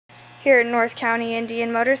Here at North County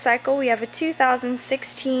Indian Motorcycle, we have a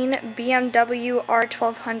 2016 BMW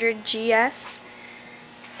R1200GS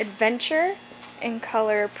Adventure in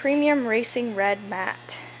color Premium Racing Red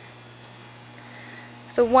Matte.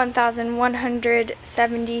 It's a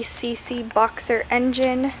 1170cc boxer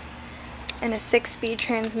engine and a 6-speed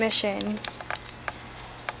transmission.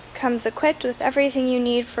 Comes equipped with everything you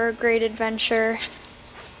need for a great adventure.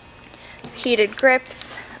 Heated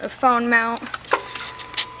grips, a phone mount,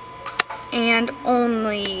 and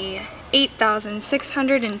only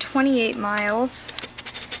 8,628 miles.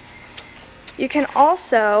 You can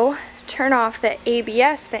also turn off the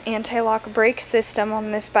ABS, the anti-lock brake system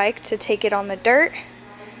on this bike, to take it on the dirt.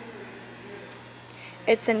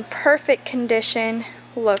 It's in perfect condition,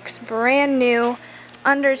 looks brand new,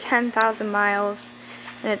 under 10,000 miles,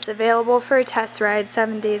 and it's available for a test ride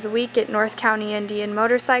 7 days a week at North County Indian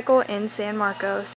Motorcycle in San Marcos.